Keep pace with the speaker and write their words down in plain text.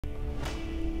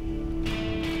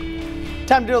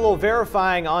Time to do a little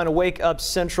verifying on Wake Up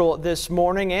Central this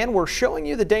morning, and we're showing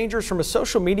you the dangers from a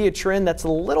social media trend that's a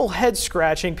little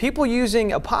head-scratching. People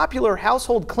using a popular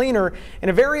household cleaner in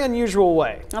a very unusual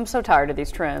way. I'm so tired of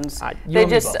these trends.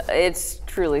 It's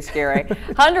truly scary.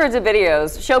 Hundreds of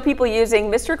videos show people using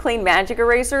Mr. Clean magic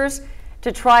erasers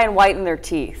to try and whiten their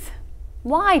teeth.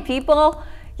 Why, people?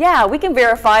 Yeah, we can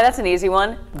verify that's an easy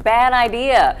one. Bad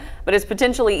idea, but it's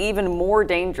potentially even more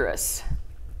dangerous.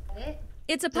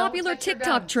 It's a popular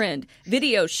TikTok trend.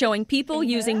 Videos showing people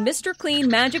using Mr. Clean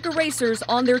magic erasers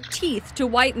on their teeth to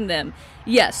whiten them.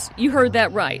 Yes, you heard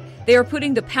that right. They are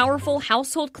putting the powerful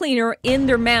household cleaner in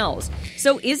their mouths.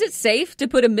 So is it safe to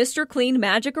put a Mr. Clean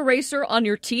magic eraser on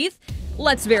your teeth?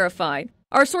 Let's verify.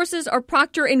 Our sources are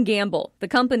Procter & Gamble, the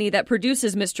company that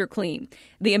produces Mr. Clean,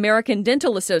 the American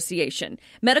Dental Association,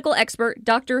 medical expert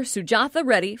Dr. Sujatha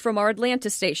Reddy from our Atlanta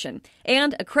station,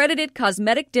 and accredited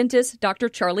cosmetic dentist Dr.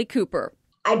 Charlie Cooper.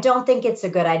 I don't think it's a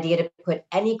good idea to put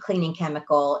any cleaning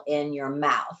chemical in your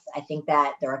mouth. I think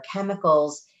that there are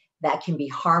chemicals that can be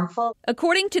harmful.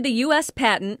 According to the U.S.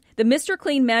 patent, the Mr.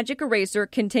 Clean magic eraser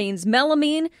contains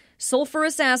melamine,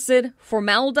 sulfurous acid,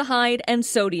 formaldehyde, and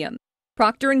sodium.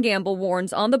 Procter & Gamble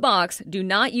warns on the box, do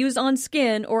not use on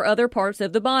skin or other parts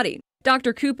of the body.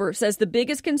 Dr. Cooper says the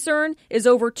biggest concern is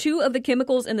over two of the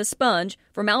chemicals in the sponge,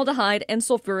 formaldehyde and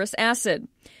sulfurous acid.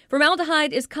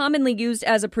 Formaldehyde is commonly used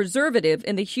as a preservative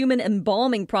in the human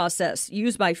embalming process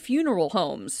used by funeral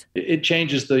homes. It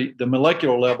changes the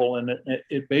molecular level, and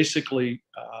it basically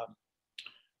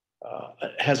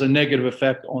has a negative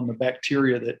effect on the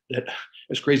bacteria that,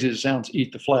 as crazy as it sounds,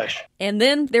 eat the flesh. And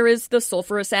then there is the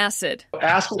sulfurous acid.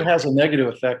 Acid has a negative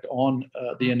effect on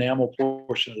the enamel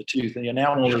portion of the tooth. The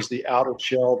enamel is the outer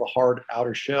shell, the hard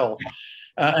outer shell.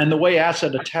 And the way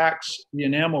acid attacks the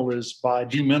enamel is by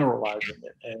demineralizing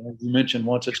it. And as you mentioned,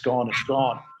 once it's gone, it's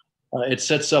gone. It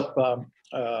sets up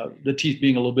the teeth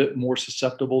being a little bit more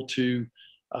susceptible to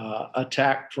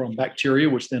attack from bacteria,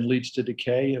 which then leads to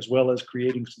decay, as well as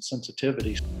creating some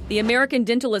sensitivities. The American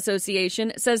Dental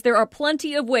Association says there are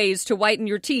plenty of ways to whiten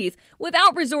your teeth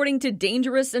without resorting to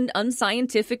dangerous and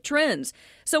unscientific trends.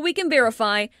 So we can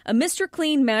verify a Mr.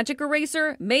 Clean magic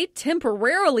eraser may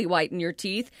temporarily whiten your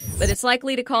teeth, but it's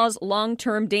likely to cause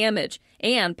long-term damage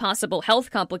and possible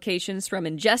health complications from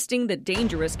ingesting the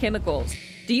dangerous chemicals.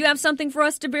 Do you have something for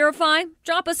us to verify?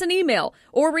 Drop us an email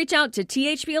or reach out to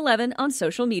THP11 on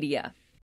social media.